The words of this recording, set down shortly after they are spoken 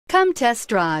Come test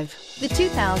drive the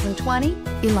 2020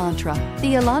 Elantra.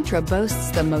 The Elantra boasts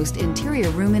the most interior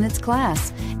room in its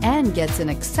class and gets an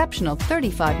exceptional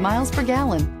 35 miles per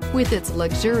gallon. With its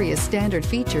luxurious standard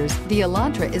features, the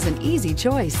Elantra is an easy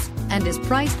choice and is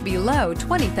priced below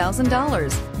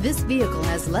 $20,000. This vehicle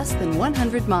has less than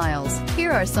 100 miles.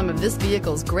 Here are some of this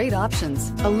vehicle's great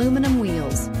options: aluminum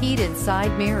wheels, heated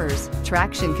side mirrors,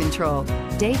 traction control,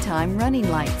 daytime running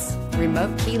lights,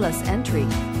 remote keyless entry,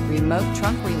 remote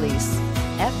trunk release,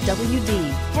 FWD,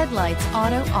 headlights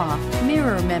auto off,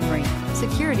 mirror memory,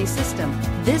 security system.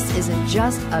 This isn't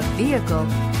just a vehicle,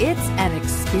 it's an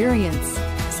experience.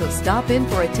 So stop in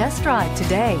for a test drive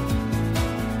today.